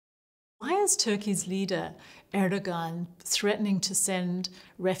why is Turkey's leader, Erdogan, threatening to send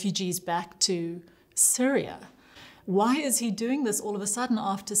refugees back to Syria? Why is he doing this all of a sudden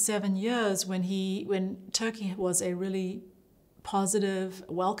after 7 years when Turkey was a really positive,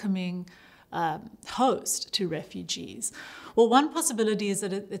 welcoming host to refugees? Well, one possibility is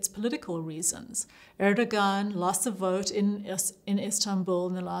that it's political reasons. Erdogan lost a vote in Istanbul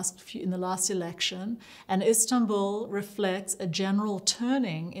in the last election, and Istanbul reflects a general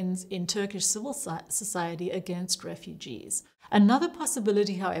turning in Turkish civil society against refugees. Another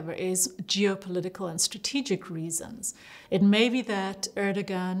possibility, however, is geopolitical and strategic reasons. It may be that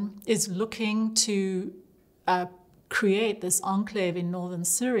Erdogan is looking to create this enclave in northern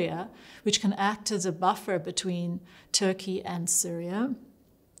Syria, which can act as a buffer between Turkey and Syria,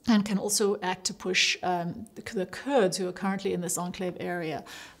 and can also act to push the Kurds, who are currently in this enclave area,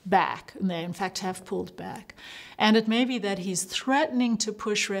 back. And they, in fact, have pulled back. And it may be that he's threatening to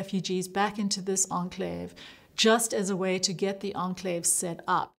push refugees back into this enclave just as a way to get the enclave set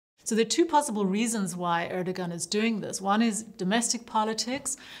up. So there are two possible reasons why Erdogan is doing this. One is domestic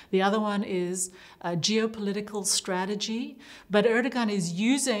politics. The other one is geopolitical strategy. But Erdogan is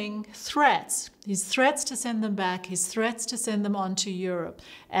using threats. His threats to send them back, his threats to send them on to Europe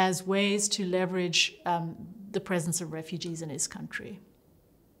as ways to leverage the presence of refugees in his country.